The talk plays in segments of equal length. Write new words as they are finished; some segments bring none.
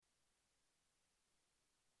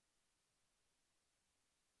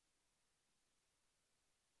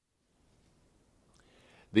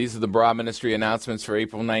These are the Bra Ministry announcements for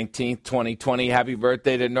April 19th, 2020. Happy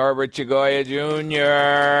birthday to Norbert Chagoya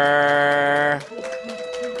Jr.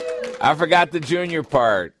 I forgot the junior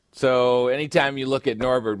part. So anytime you look at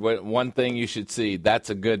Norbert, one thing you should see, that's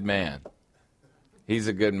a good man. He's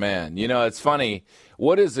a good man. You know, it's funny.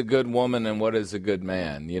 What is a good woman and what is a good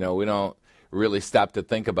man? You know, we don't really stop to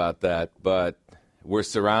think about that, but we're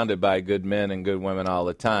surrounded by good men and good women all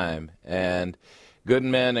the time. And good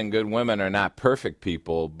men and good women are not perfect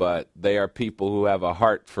people, but they are people who have a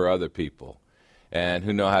heart for other people and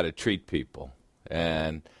who know how to treat people.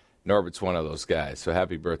 And Norbert's one of those guys. So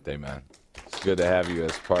happy birthday, man. It's good to have you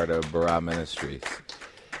as part of Bra Ministries.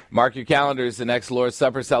 Mark your calendars. The next Lord's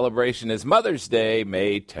Supper celebration is Mother's Day,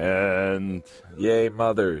 May 10th. Yay,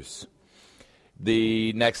 mothers.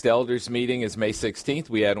 The next elders meeting is May 16th.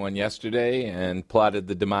 We had one yesterday and plotted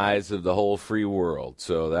the demise of the whole free world.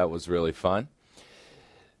 So that was really fun.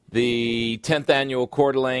 The 10th annual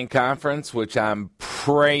Coeur d'Alene Conference, which I'm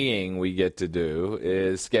praying we get to do,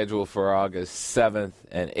 is scheduled for August 7th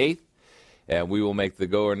and 8th. And we will make the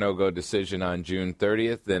go or no-go decision on June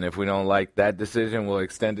 30th. And if we don't like that decision, we'll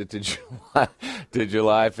extend it to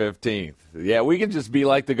July 15th. Yeah, we can just be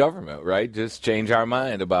like the government, right? Just change our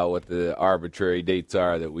mind about what the arbitrary dates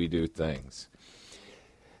are that we do things.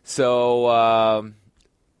 So,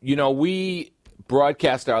 we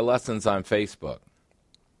broadcast our lessons on Facebook.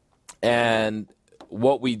 And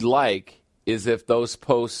what we'd like is if those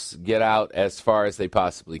posts get out as far as they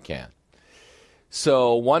possibly can.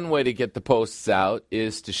 So one way to get the posts out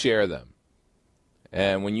is to share them.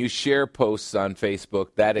 And when you share posts on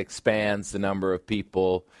Facebook, that expands the number of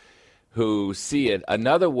people who see it.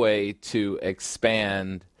 Another way to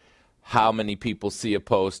expand how many people see a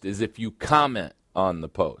post is if you comment on the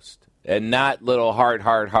post. And not little heart.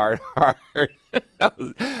 I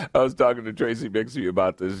was talking to Tracy Bixby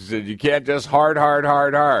about this. She said, you can't just heart.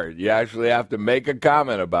 You actually have to make a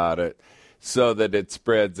comment about it so that it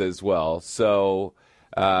spreads as well. So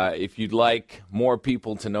if you'd like more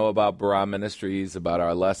people to know about Bra Ministries, about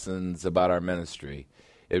our lessons, about our ministry,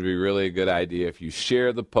 it'd be really a good idea if you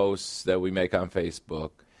share the posts that we make on Facebook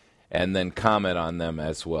and then comment on them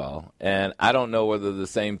as well. And I don't know whether the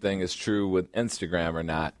same thing is true with Instagram or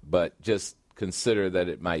not, but just consider that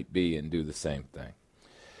it might be and do the same thing.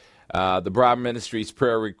 The Bra Ministries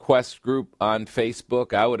prayer request group on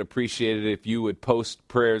Facebook, I would appreciate it if you would post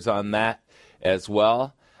prayers on that as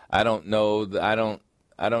well. I don't know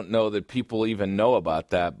that people even know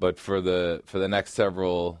about that, but for the next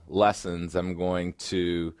several lessons, I'm going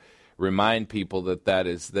to remind people that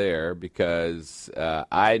is there because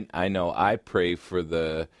I know I pray for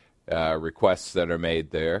the requests that are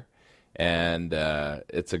made there, and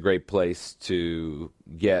it's a great place to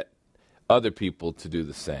get other people to do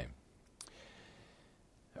the same.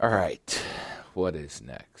 All right, what is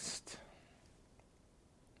next?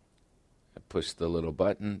 Push the little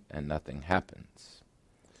button and nothing happens.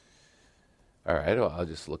 All right, well, I'll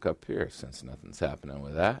just look up here since nothing's happening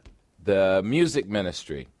with that. The music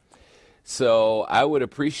ministry. So I would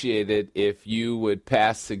appreciate it if you would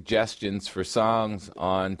pass suggestions for songs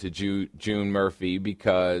on to June Murphy,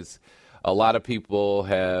 because a lot of people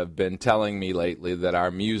have been telling me lately that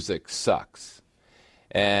our music sucks.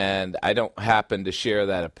 And I don't happen to share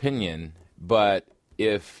that opinion, but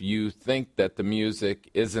if you think that the music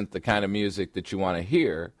isn't the kind of music that you want to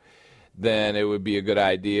hear, then it would be a good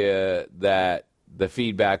idea that the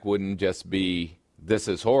feedback wouldn't just be, this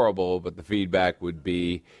is horrible, but the feedback would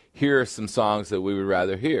be, here are some songs that we would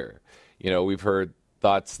rather hear. You know, we've heard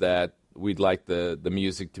thoughts that we'd like the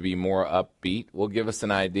music to be more upbeat. Well, give us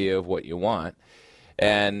an idea of what you want.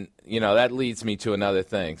 And, that leads me to another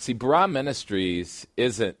thing. See, Bra Ministries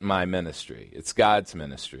isn't my ministry. It's God's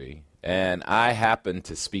ministry. And I happen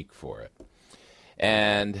to speak for it.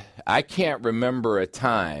 And I can't remember a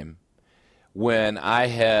time when I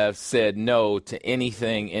have said no to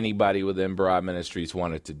anything anybody within Bra Ministries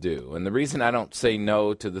wanted to do. And the reason I don't say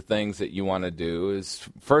no to the things that you want to do is,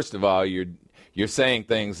 first of all, you're saying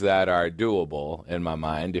things that are doable in my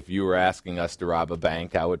mind. If you were asking us to rob a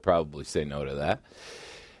bank, I would probably say no to that.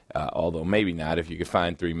 Although maybe not if you could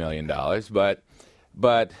find $3 million.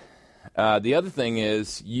 But the other thing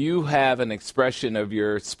is you have an expression of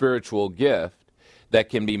your spiritual gift that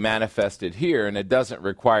can be manifested here, and it doesn't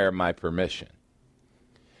require my permission.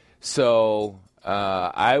 So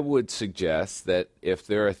I would suggest that if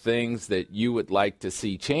there are things that you would like to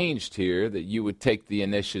see changed here, that you would take the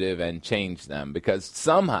initiative and change them, because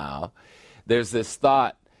somehow there's this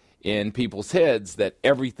thought in people's heads that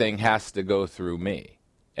everything has to go through me,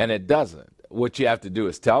 and it doesn't. what you have to do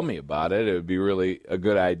is tell me about it. It would be really a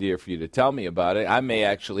good idea for you to tell me about it. I may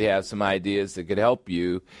actually have some ideas that could help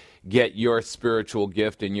you get your spiritual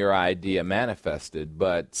gift and your idea manifested.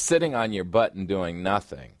 But sitting on your butt and doing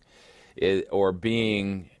nothing, or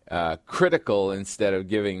being critical instead of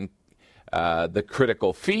giving the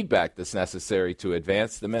critical feedback that's necessary to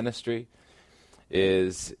advance the ministry,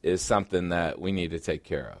 is something that we need to take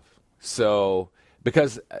care of. So,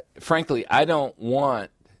 because frankly, I don't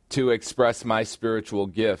want to express my spiritual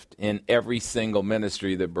gift in every single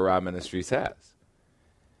ministry that Barah Ministries has.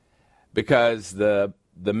 Because the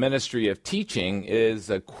ministry of teaching is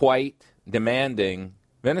a quite demanding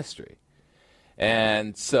ministry.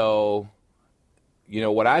 And so,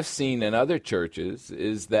 what I've seen in other churches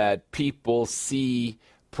is that people see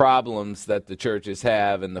problems that the churches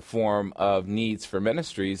have in the form of needs for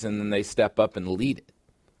ministries, and then they step up and lead it.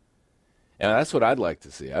 And that's what I'd like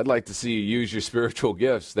to see. I'd like to see you use your spiritual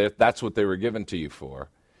gifts. That's what they were given to you for.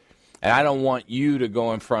 And I don't want you to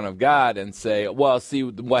go in front of God and say, well, see,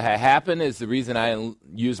 what happened is the reason I didn't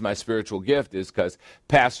use my spiritual gift is because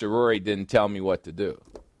Pastor Rory didn't tell me what to do.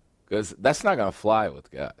 Because that's not going to fly with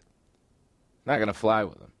God. Not going to fly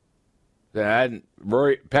with him.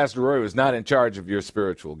 Pastor Rory was not in charge of your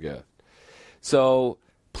spiritual gift. So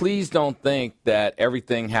please don't think that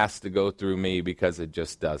everything has to go through me, because it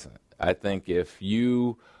just doesn't. I think if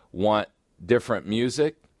you want different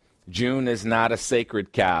music, June is not a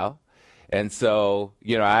sacred cow. And so,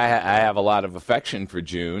 I have a lot of affection for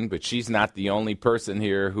June, but she's not the only person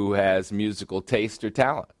here who has musical taste or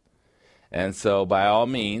talent. And so, by all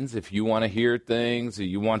means, if you want to hear things or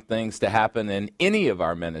you want things to happen in any of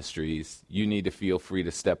our ministries, you need to feel free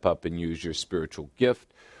to step up and use your spiritual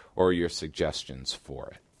gift or your suggestions for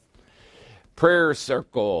it. Prayer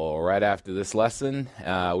circle right after this lesson.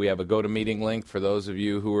 We have a go-to-meeting link for those of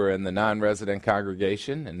you who are in the non-resident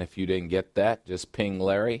congregation. And if you didn't get that, just ping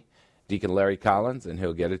Larry, Deacon Larry Collins, and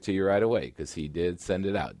he'll get it to you right away, because he did send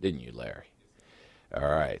it out, didn't you, Larry? All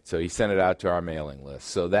right, so he sent it out to our mailing list.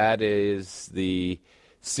 So that is the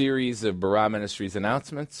series of Barah Ministries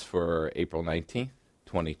announcements for April 19th,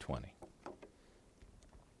 2020.